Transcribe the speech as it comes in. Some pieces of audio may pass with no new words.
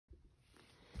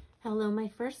Hello, my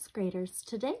first graders.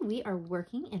 Today we are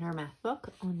working in our math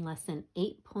book on lesson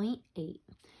 8.8.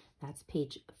 That's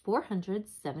page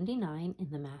 479 in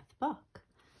the math book.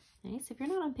 Okay, so if you're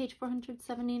not on page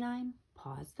 479,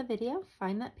 pause the video,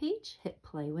 find that page, hit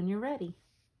play when you're ready.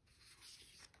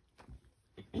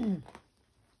 All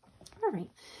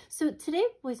right, so today,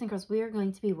 boys and girls, we are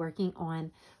going to be working on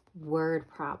word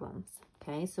problems.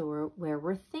 Okay, so where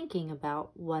we're thinking about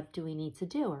what do we need to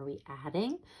do? Are we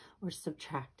adding or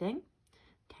subtracting?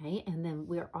 Okay, and then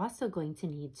we're also going to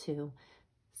need to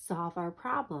solve our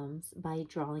problems by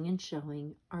drawing and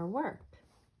showing our work.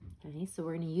 Okay, so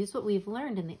we're going to use what we've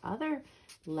learned in the other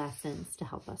lessons to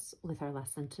help us with our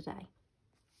lesson today.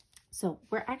 So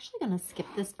we're actually going to skip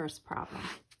this first problem.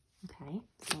 Okay,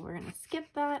 so we're going to skip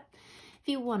that. If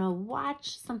you want to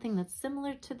watch something that's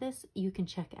similar to this, you can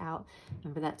check out,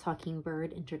 remember that Talking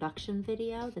Bird introduction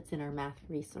video that's in our math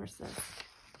resources.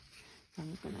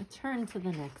 I'm going to turn to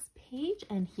the next page,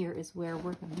 and here is where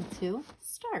we're going to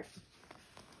start.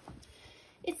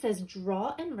 It says,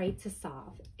 draw and write to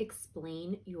solve.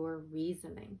 Explain your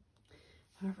reasoning.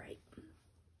 All right.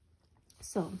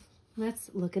 So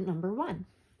let's look at number 1.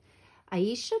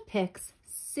 Aisha picks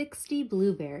 60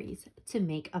 blueberries to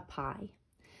make a pie.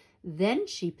 Then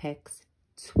she picks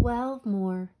 12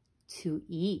 more to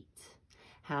eat.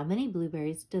 How many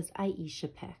blueberries does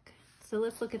Aisha pick? So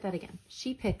let's look at that again.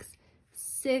 She picks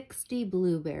 60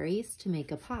 blueberries to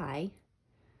make a pie.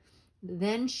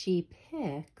 Then she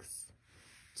picks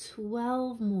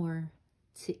 12 more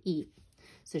to eat.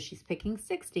 So she's picking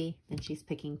 60, then she's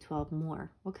picking 12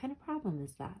 more. What kind of problem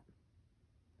is that?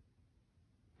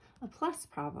 A plus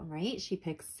problem, right? She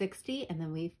picks 60, and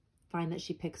then we find that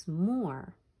she picks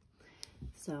more.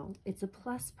 So it's a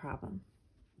plus problem.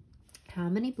 How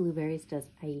many blueberries does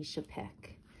Aisha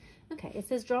pick? Okay, it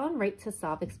says draw and write to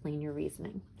solve, explain your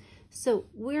reasoning. So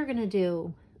we're going to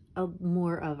do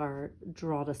more of our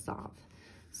draw to solve.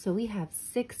 So we have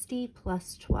 60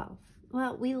 plus 12.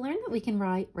 Well, we learned that we can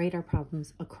write our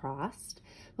problems across,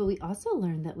 but we also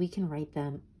learned that we can write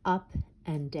them up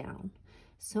and down.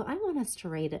 So I want us to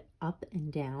write it up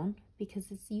and down because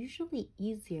it's usually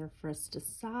easier for us to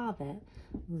solve it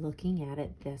looking at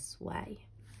it this way.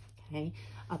 Okay,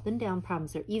 up and down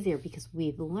problems are easier because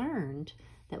we've learned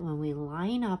that when we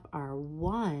line up our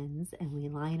ones and we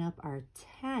line up our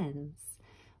tens,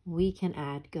 we can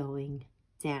add going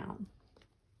down.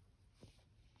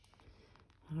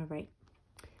 All right,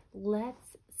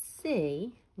 let's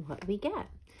see what we get.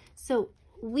 So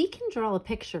we can draw a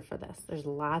picture for this. There's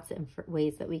lots of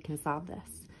ways that we can solve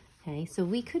this. Okay, so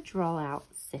we could draw out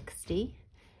 60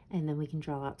 and then we can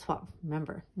draw out 12.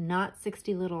 Remember, not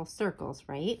 60 little circles,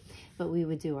 right? But we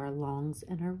would do our longs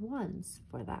and our ones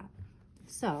for that.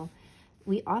 So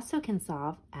we also can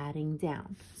solve adding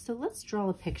down. So let's draw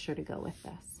a picture to go with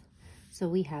this. So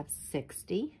we have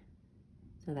 60.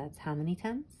 So that's how many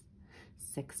tens?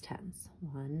 6 tens.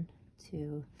 1,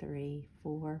 2, 3,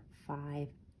 4, 5,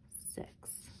 6.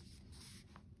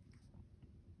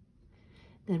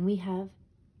 Then we have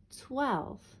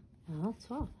 12. Well,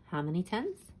 12. How many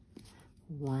tens?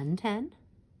 1 10.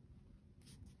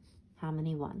 How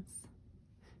many ones?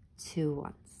 2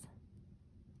 ones.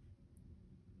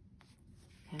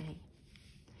 Okay.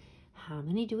 How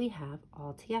many do we have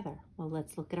all together? Well,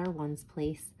 let's look at our ones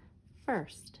place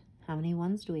first. How many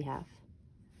ones do we have?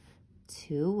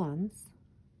 2 ones.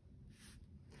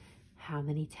 How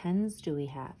many tens do we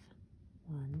have?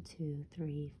 1, 2,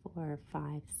 3, 4,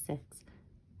 5, 6,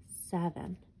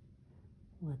 7.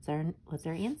 What's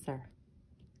our answer?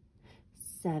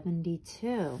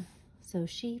 72. So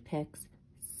she picks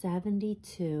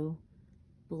 72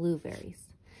 blueberries.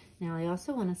 Now I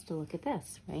also want us to look at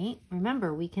this, right?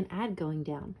 Remember, we can add going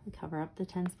down. We cover up the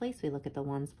tens place. We look at the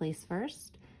ones place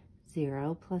first.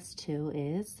 0 plus 2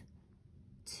 is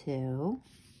 2.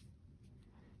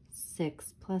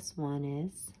 6 plus 1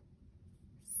 is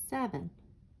 7.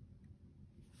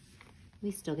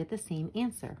 We still get the same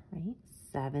answer, right?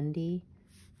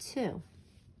 72.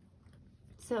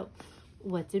 So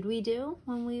what did we do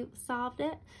when we solved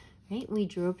it? Right? We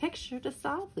drew a picture to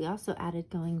solve. We also added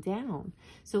going down.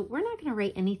 So we're not going to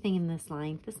write anything in this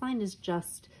line. This line is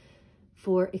just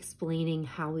for explaining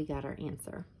how we got our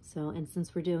answer. So, and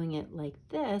since we're doing it like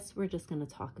this, we're just going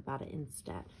to talk about it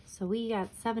instead. So we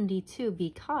got 72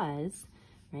 because,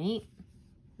 right,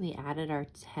 we added our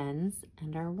tens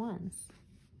and our ones.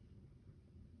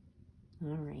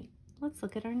 All right, let's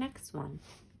look at our next one.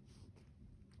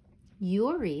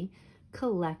 Yuri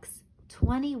collects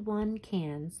 21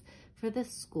 cans for the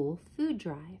school food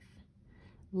drive.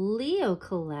 Leo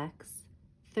collects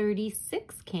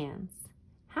 36 cans.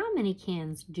 How many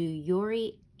cans do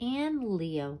Yuri and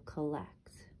Leo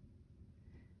collect?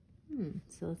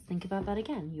 So let's think about that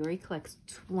again. Yuri collects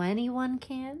 21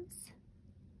 cans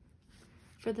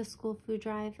for the school food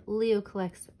drive. Leo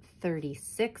collects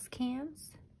 36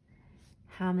 cans.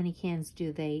 How many cans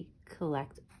do they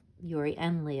collect? Yuri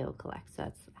and Leo collect. So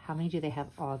that's how many do they have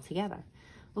all together?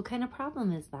 What kind of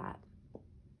problem is that?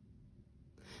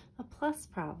 A plus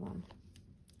problem.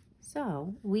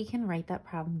 So we can write that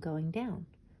problem going down.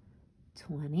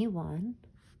 21,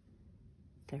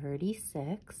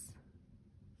 36,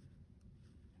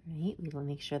 right? We will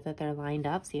make sure that they're lined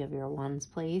up. So you have your ones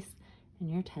place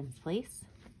and your tens place.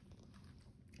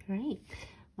 All right,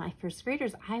 my first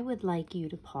graders, I would like you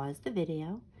to pause the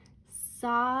video,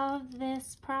 solve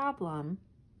this problem,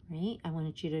 right? I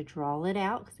wanted you to draw it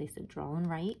out because they said draw and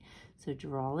write. So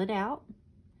draw it out.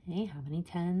 Okay, how many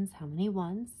tens, how many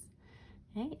ones?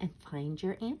 Okay, and find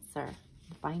your answer.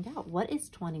 Find out what is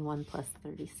 21 plus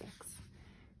 36.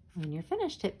 When you're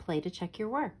finished, hit play to check your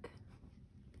work.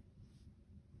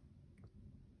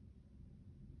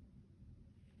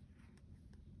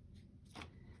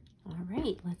 All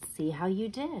right, let's see how you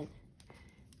did.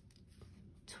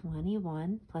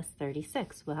 21 plus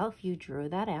 36. Well, if you drew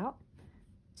that out,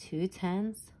 2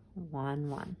 tens, 1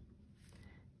 1.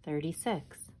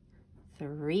 36,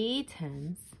 3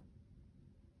 tens,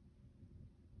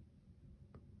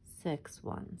 6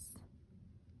 ones.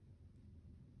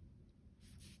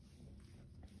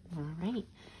 All right,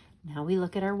 now we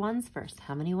look at our ones first.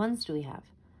 How many ones do we have?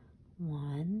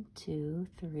 1, 2,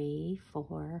 3,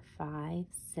 4, 5,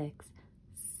 6,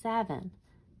 7.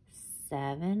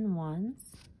 7 ones.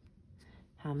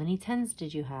 How many tens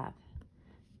did you have?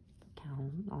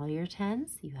 Count all your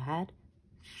tens. You had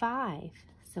 5.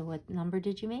 So what number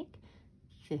did you make?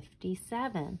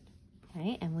 57.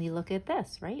 Okay, and we look at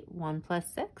this, right? 1 plus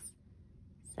 6,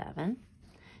 7.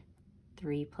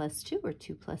 3 plus 2, or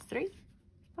 2 plus 3,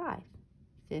 5.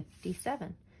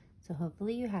 57. So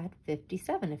hopefully you had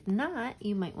 57. If not,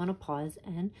 you might want to pause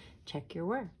and check your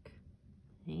work.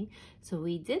 Okay, so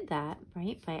we did that,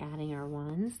 right, by adding our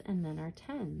ones and then our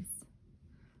tens.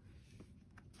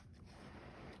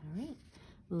 All right,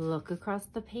 look across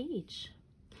the page.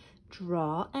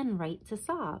 Draw and write to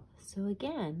solve. So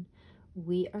again,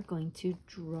 we are going to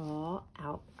draw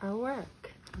out our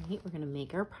work, right? We're going to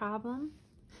make our problem,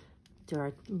 do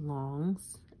our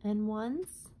longs and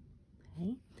ones,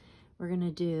 okay? We're going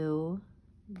to do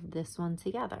this one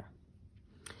together.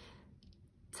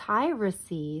 Tyra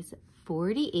sees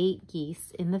 48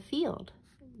 geese in the field.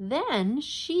 Then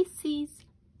she sees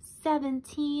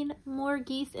 17 more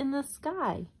geese in the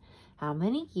sky. How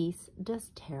many geese does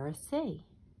Tara see?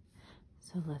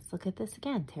 So let's look at this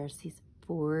again. Tara sees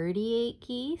 48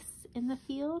 geese in the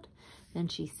field. Then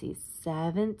she sees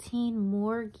 17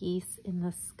 more geese in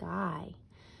the sky.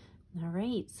 All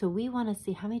right, so we want to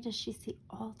see how many does she see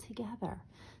all together.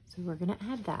 So we're going to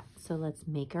add that. So let's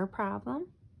make our problem.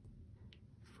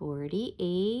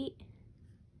 48,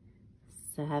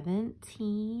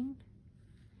 17,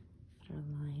 put our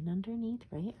line underneath,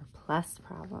 right? Our plus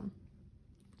problem.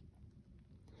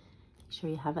 Make sure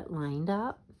you have it lined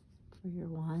up for your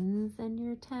ones and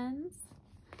your tens.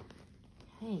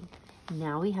 Okay,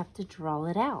 now we have to draw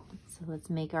it out. So let's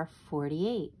make our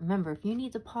 48. Remember, if you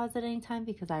need to pause at any time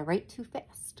because I write too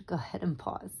fast, go ahead and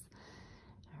pause.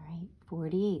 All right,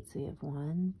 48. So we have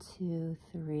 1, 2,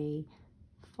 3,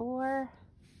 4.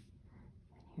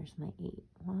 Here's my 8.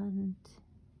 1, 2.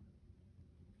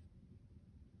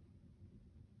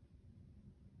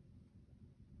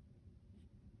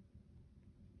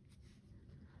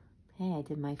 Okay, I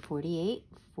did my 48,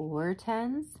 4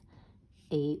 tens,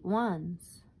 8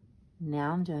 ones.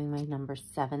 Now I'm doing my number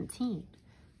 17.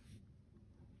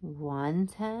 1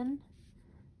 10,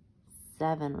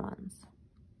 7 ones.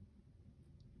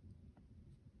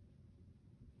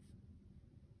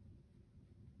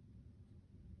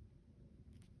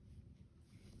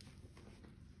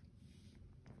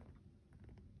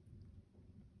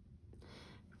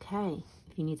 Okay,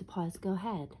 if you need to pause, go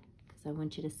ahead, because I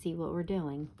want you to see what we're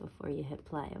doing before you hit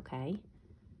play, okay?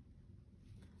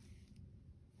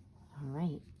 All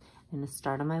right, I'm going to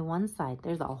start on my one side.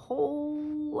 There's a whole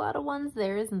lot of ones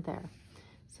there, isn't there?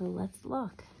 So let's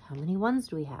look. How many ones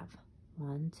do we have?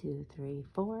 1, 2, 3,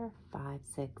 4, 5,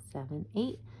 6, 7,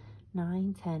 8,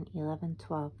 9, 10, 11,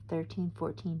 12, 13,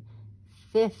 14,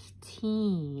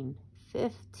 15.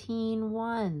 15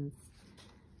 ones.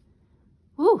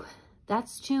 Woo!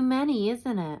 That's too many,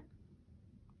 isn't it?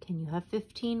 Can you have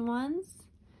 15 ones?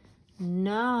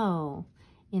 No.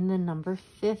 In the number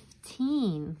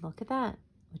 15, look at that.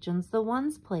 Which one's the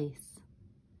ones place?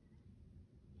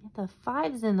 The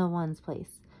 5's in the ones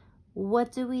place.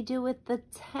 What do we do with the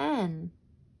 10?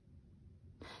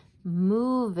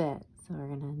 Move it. So we're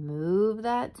going to move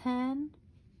that 10.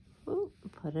 Ooh,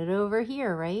 put it over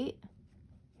here, right?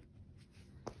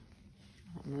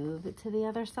 Move it to the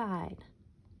other side.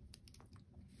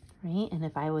 Right? And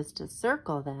if I was to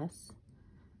circle this,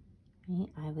 right,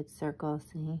 I would circle,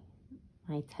 see,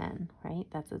 my 10, right?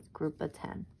 That's a group of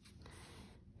 10.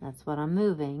 That's what I'm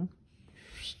moving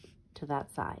to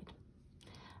that side.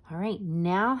 All right,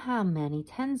 now how many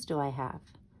 10s do I have?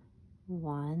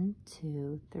 1,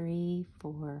 2, 3,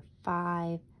 4,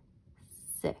 5,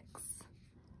 6.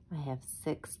 I have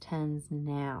 6 10s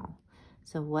now.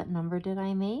 So what number did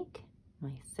I make?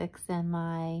 My 6 and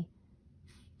my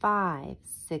 5,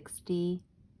 65.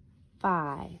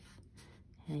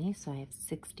 Okay, so I have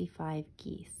 65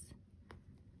 geese.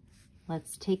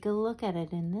 Let's take a look at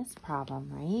it in this problem,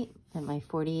 right? At my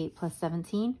 48 plus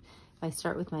 17, if I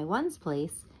start with my ones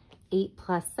place, 8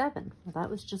 plus 7. Well, that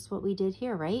was just what we did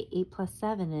here, right? 8 plus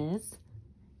 7 is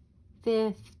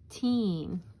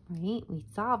 15, right? We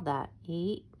solved that.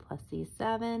 8 plus these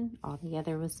 7, all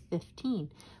together was 15.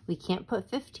 We can't put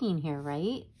 15 here,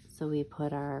 right? So we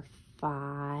put our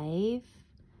 5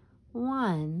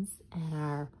 ones and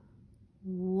our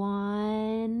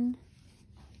 1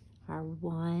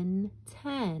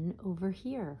 10 over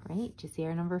here, right? Do you see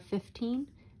our number 15?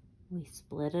 We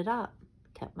split it up.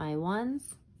 Kept my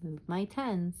ones, moved my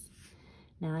 10s.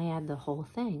 Now I add the whole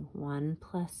thing. 1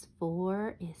 plus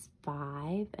 4 is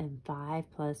 5, and 5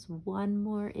 plus 1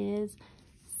 more is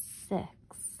 6.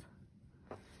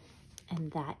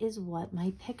 And that is what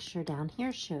my picture down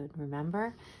here showed.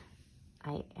 Remember,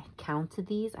 I counted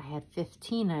these. I had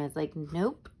 15. I was like,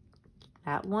 nope,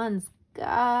 that one's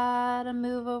gotta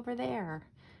move over there,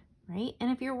 right?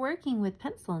 And if you're working with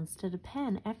pencil instead of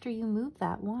pen, after you move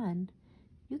that one,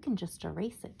 you can just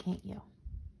erase it, can't you?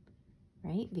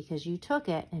 Right? Because you took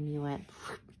it and you went,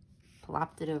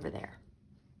 plopped it over there.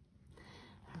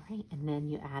 All right, and then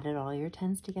you added all your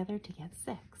 10s together to get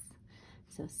 6.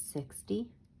 So 65.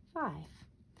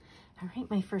 All right,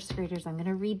 my first graders, I'm going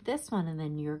to read this one and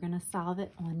then you're going to solve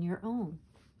it on your own.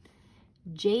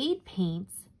 Jade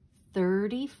paints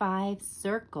 35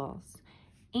 circles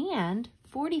and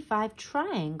 45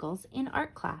 triangles in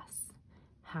art class.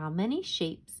 How many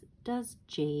shapes does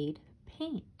Jade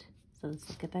paint? So let's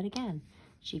look at that again.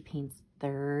 She paints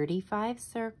 35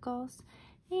 circles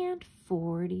and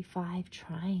 45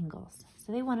 triangles.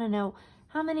 So they want to know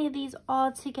how many of these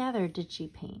all together did she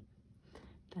paint?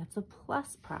 That's a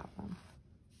plus problem.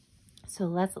 So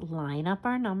let's line up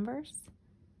our numbers.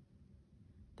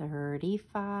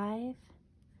 35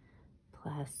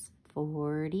 plus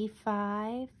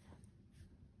 45.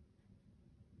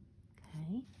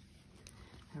 Okay.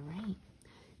 All right.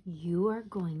 You are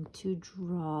going to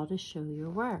draw to show your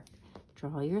work.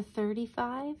 Draw your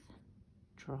 35,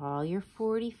 draw your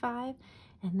 45,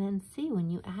 and then see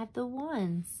when you add the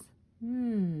ones.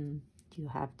 Do you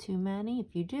have too many?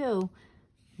 If you do,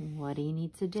 what do you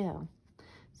need to do?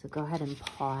 So go ahead and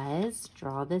pause,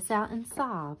 draw this out and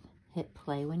solve. Hit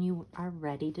play when you are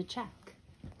ready to check.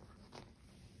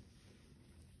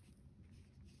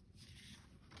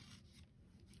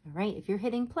 All right, if you're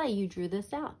hitting play, you drew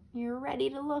this out. You're ready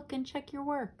to look and check your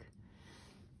work.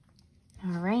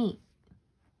 All right.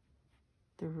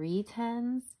 3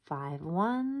 10s, 5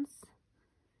 1s,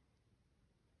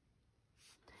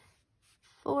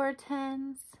 4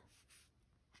 10s,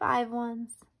 5 1s.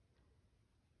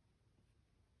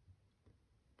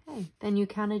 Okay, then you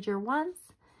counted your ones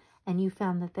and you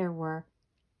found that there were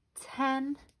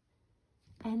 10,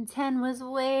 and 10 was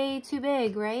way too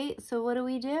big, right? So what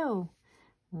do?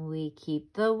 We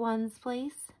keep the ones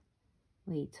place,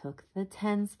 we took the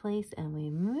 10s place, and we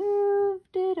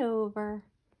moved it over,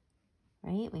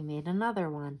 right? We made another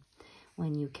one.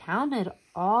 When you counted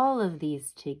all of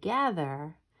these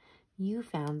together, you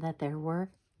found that there were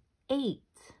 8,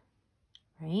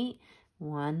 right?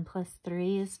 1 plus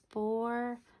 3 is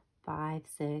 4, 5,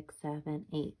 6, 7,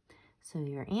 8. So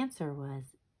your answer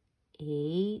was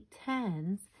 8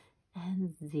 10s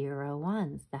and 0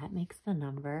 1s. That makes the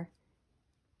number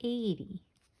 80.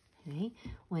 Okay,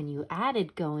 when you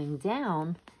added going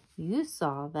down, you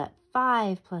saw that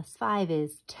 5 plus 5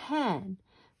 is 10,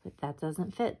 but that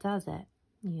doesn't fit, does it?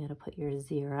 You got to put your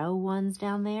 0 1s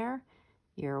down there,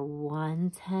 your 1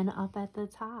 10 up at the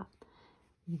top.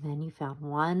 Then you found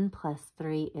 1 plus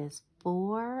 3 is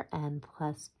 4, and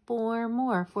plus 4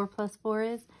 more. 4 plus 4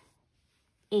 is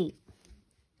 8.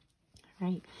 All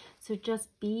right, so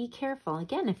just be careful.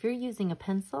 Again, if you're using a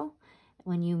pencil,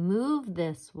 when you move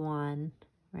this one,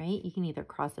 right, you can either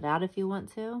cross it out if you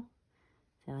want to.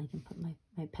 So I can put my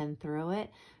my pen through it,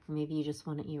 or maybe you just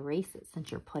want to erase it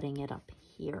since you're putting it up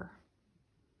here.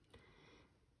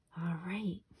 All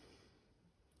right.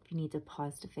 If you need to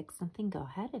pause to fix something, go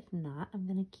ahead. If not, I'm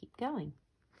going to keep going.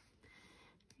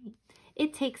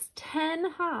 It takes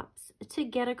 10 hops to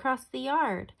get across the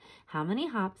yard. How many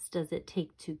hops does it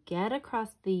take to get across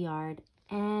the yard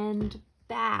and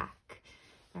back?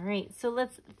 All right, so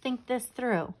let's think this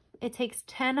through. It takes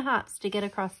 10 hops to get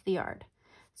across the yard.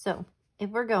 So if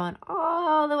we're going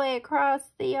all the way across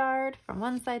the yard from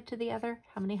one side to the other,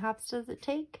 how many hops does it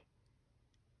take?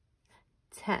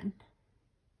 10.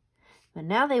 But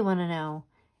now they want to know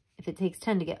if it takes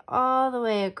 10 to get all the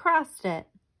way across it,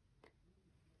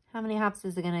 how many hops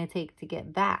is it going to take to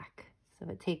get back? So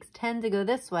if it takes 10 to go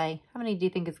this way, how many do you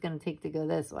think it's going to take to go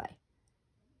this way?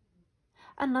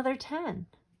 Another 10,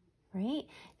 right?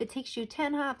 If it takes you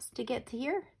 10 hops to get to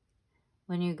here,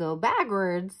 when you go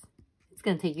backwards, it's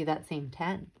going to take you that same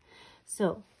 10.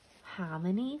 So how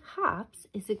many hops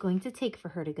is it going to take for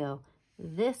her to go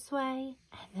this way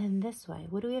and then this way?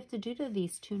 What do we have to do to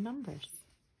these two numbers?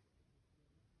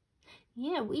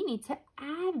 Yeah, we need to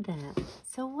add them.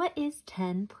 So what is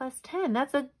 10 plus 10?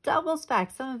 That's a doubles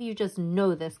fact. Some of you just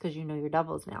know this because you know your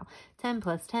doubles now. 10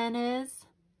 plus 10 is,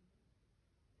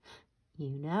 you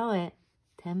know it,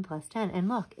 10 plus 10. And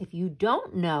look, if you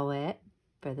don't know it,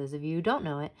 for those of you who don't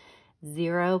know it,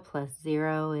 0 plus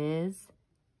 0 is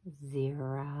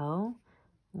 0.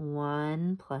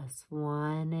 1 plus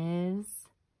 1 is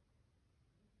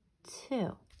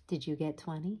 2. Did you get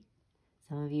 20?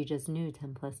 Some of you just knew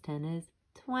 10 plus 10 is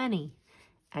 20.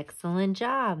 Excellent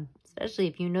job, especially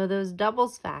if you know those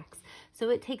doubles facts. So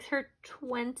it takes her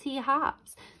 20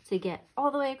 hops to get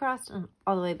all the way across and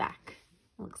all the way back.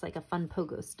 Looks like a fun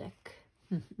pogo stick.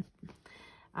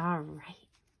 All right.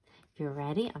 If you're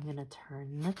ready, I'm going to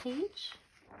turn the page.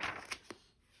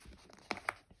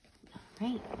 All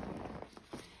right.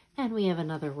 And we have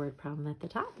another word problem at the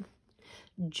top.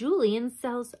 Julian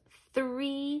sells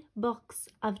 3 books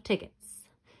of tickets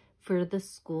for the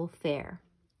school fair.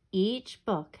 Each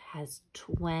book has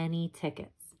 20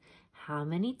 tickets. How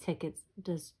many tickets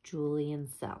does Julian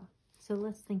sell? So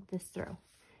let's think this through.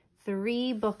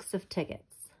 3 books of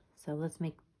tickets. So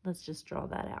let's just draw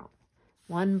that out.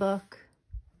 1 book,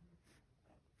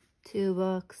 2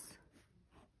 books,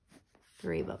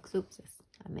 3 books. Oops,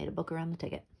 I made a book around the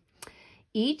ticket.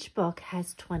 Each book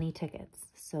has 20 tickets.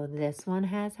 So this one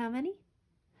has how many?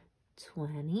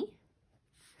 20.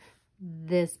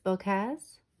 This book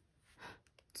has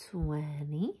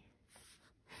 20.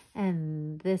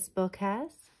 And this book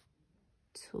has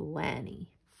 20.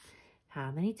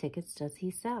 How many tickets does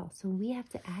he sell? So we have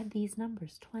to add these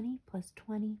numbers, 20 plus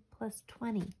 20 plus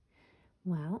 20.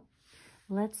 Well,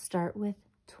 let's start with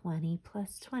 20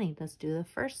 plus 20. Let's do the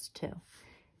first 2.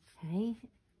 Okay,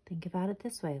 think about it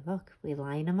this way. Look, we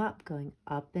line them up, going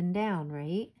up and down,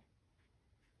 right?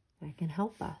 That can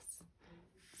help us.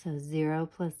 So 0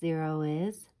 plus 0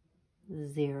 is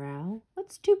 0.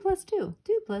 What's 2 plus 2?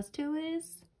 2 plus 2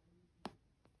 is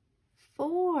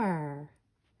 4.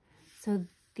 So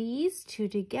these two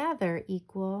together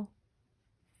equal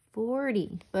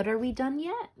 40. But are we done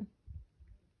yet?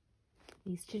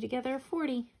 These two together are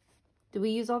 40. Do we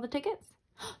use all the tickets?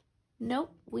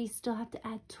 Nope, we still have to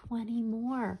add 20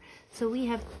 more. So we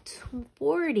have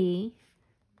 40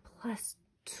 plus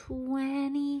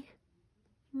 20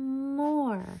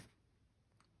 more.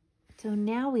 So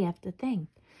now we have to think,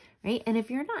 right? And if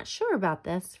you're not sure about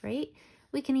this, right,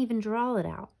 we can even draw it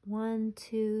out. 1,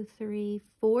 2, 3,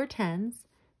 4 10s,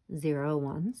 0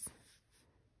 ones,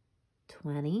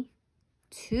 20,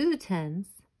 2 10s,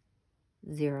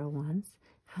 0 ones.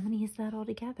 How many is that all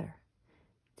together?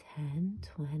 10,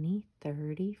 20,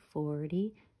 30,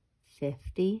 40,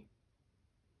 50,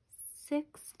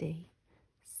 60.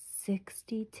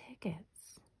 60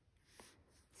 tickets.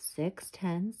 6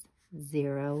 10s,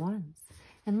 0 ones.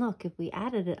 And look, if we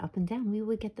added it up and down, we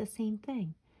would get the same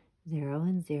thing. 0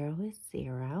 and 0 is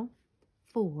 0.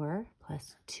 4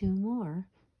 plus 2 more,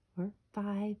 or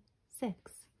 5,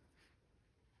 6.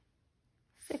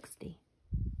 60.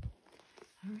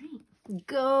 All right,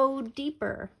 go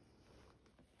deeper.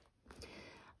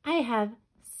 I have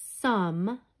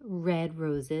some red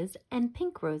roses and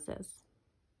pink roses.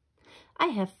 I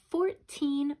have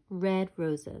 14 red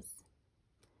roses.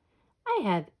 I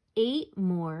have 8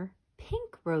 more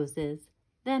pink roses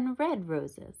than red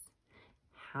roses.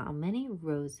 How many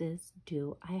roses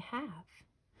do I have?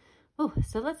 Oh,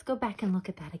 so let's go back and look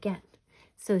at that again.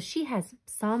 So she has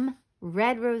some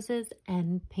red roses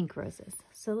and pink roses.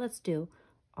 So let's do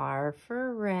R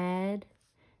for red,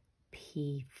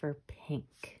 P for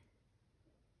pink.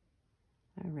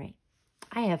 All right.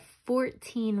 I have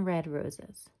 14 red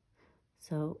roses.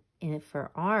 So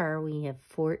for R, we have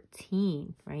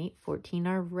 14, right? 14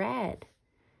 are red.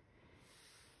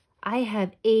 I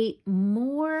have 8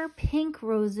 more pink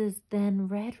roses than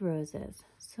red roses.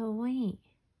 So wait,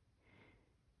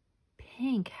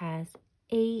 pink has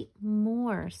 8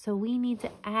 more. So we need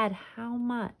to add how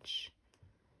much?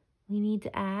 We need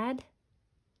to add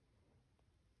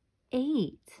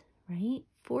 8, right?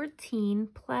 14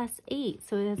 plus 8.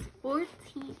 So that's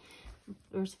 14.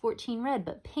 There's 14 red,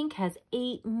 but pink has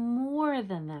 8 more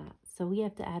than that. So we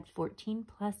have to add 14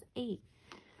 plus 8.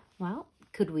 Well,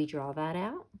 could we draw that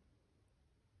out?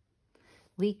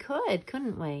 We could,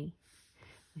 couldn't we?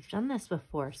 We've done this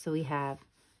before. So we have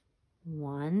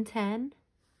 1 10,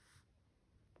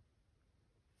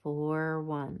 4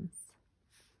 ones.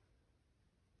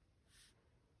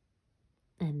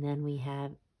 And then we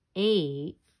have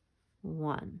 8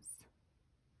 ones.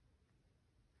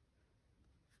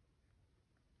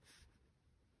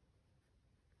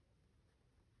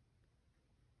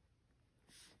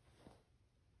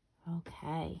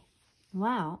 Okay,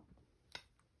 well,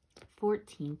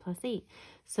 14 plus 8.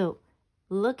 So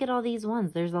look at all these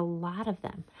ones. There's a lot of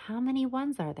them. How many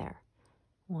ones are there?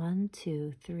 1,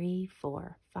 2, 3,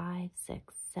 4, 5,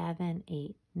 6, 7,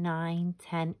 8, 9,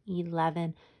 10,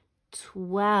 11,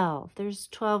 12. There's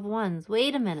 12 ones.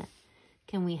 Wait a minute.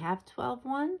 Can we have 12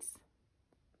 ones?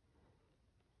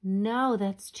 No,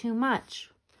 that's too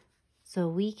much. So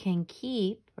we can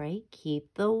keep, right?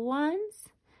 Keep the ones.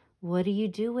 What do you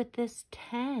do with this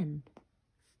 10?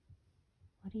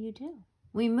 What do you do?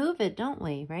 We move it, don't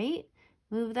we, right?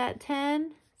 Move that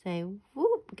 10, say,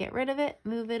 whoop, get rid of it,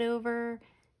 move it over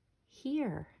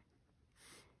here.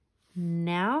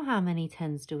 Now how many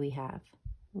 10s do we have?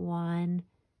 1,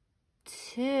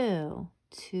 2,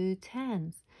 2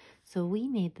 10s. So we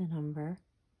made the number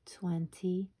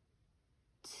 22.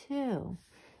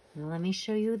 Now let me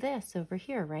show you this over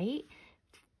here, right?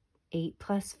 8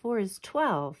 plus 4 is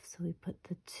 12. So we put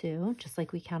the 2, just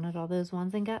like we counted all those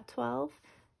ones and got 12.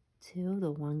 2,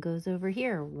 the 1 goes over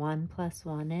here. 1 plus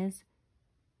 1 is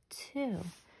 2.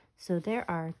 So there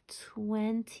are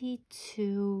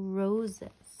 22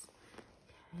 roses.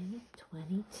 Okay,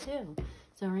 22.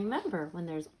 So remember, when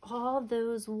there's all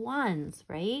those ones,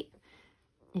 right?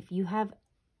 If you have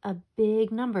a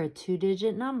big number, a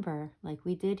 2-digit number, like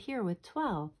we did here with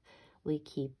 12, we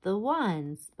keep the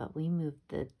ones, but we move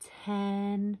the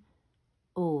 10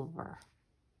 over,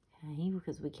 okay?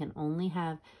 Because we can only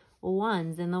have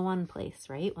ones in the one place,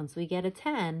 right? Once we get a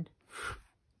 10,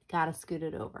 gotta scoot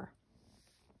it over.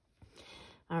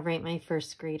 All right, my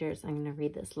first graders, I'm gonna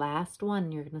read this last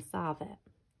one. You're gonna solve it.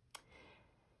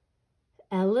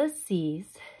 Ella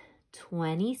sees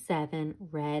 27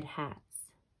 red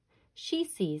hats. She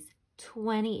sees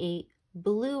 28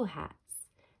 blue hats.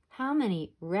 How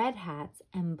many red hats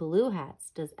and blue hats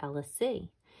does Ella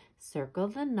see? Circle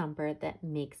the number that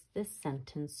makes this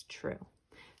sentence true.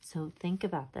 So think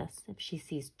about this. If she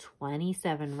sees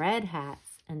 27 red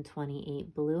hats and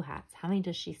 28 blue hats, how many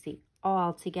does she see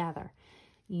all together?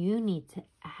 You need to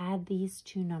add these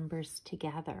two numbers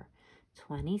together.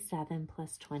 27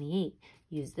 plus 28.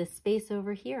 Use this space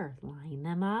over here. Line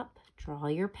them up. Draw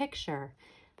your picture.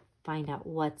 Find out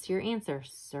what's your answer.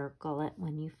 Circle it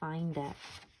when you find it.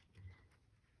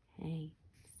 Okay,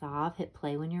 solve, hit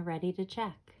play when you're ready to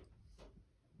check.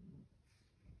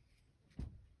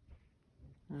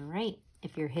 All right,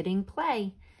 if you're hitting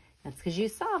play, that's because you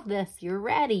solved this. You're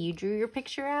ready. You drew your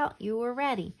picture out. You were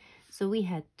ready. So we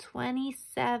had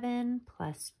 27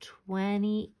 plus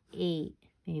 28.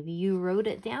 Maybe you wrote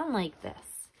it down like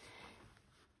this.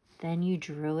 Then you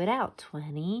drew it out.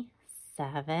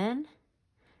 27.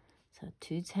 So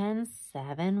 2 10s,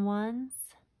 7 ones.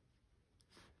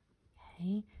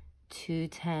 Okay. 2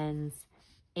 10s,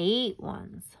 8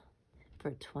 ones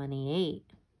for 28.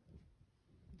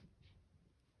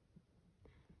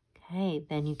 Okay,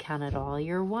 then you counted all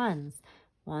your ones.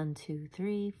 1, 2,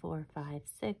 3, 4, 5,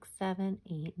 6, 7,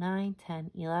 8, 9,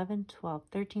 10, 11, 12,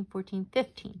 13, 14,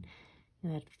 15.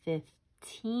 You had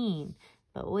 15.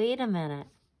 But wait a minute.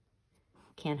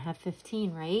 Can't have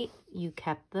 15, right? You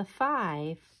kept the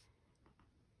 5.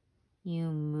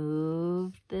 You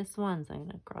moved this one. So I'm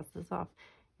going to cross this off.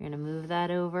 You're going to move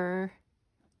that over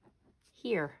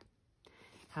here.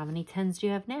 How many 10s do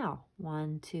you have now?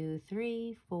 1, 2,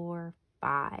 3, 4,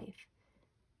 5.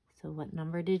 So what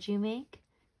number did you make?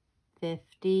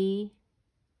 55.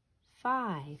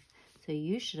 So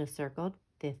you should have circled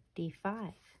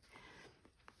 55.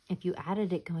 If you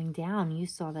added it going down, you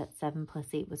saw that 7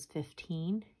 plus 8 was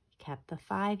 15. You kept the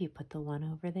 5. You put the 1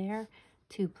 over there.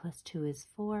 2 plus 2 is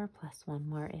 4. Plus 1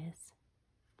 more is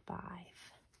 5.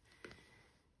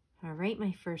 All right,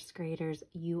 my first graders,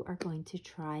 you are going to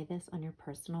try this on your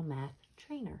personal math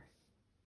trainer.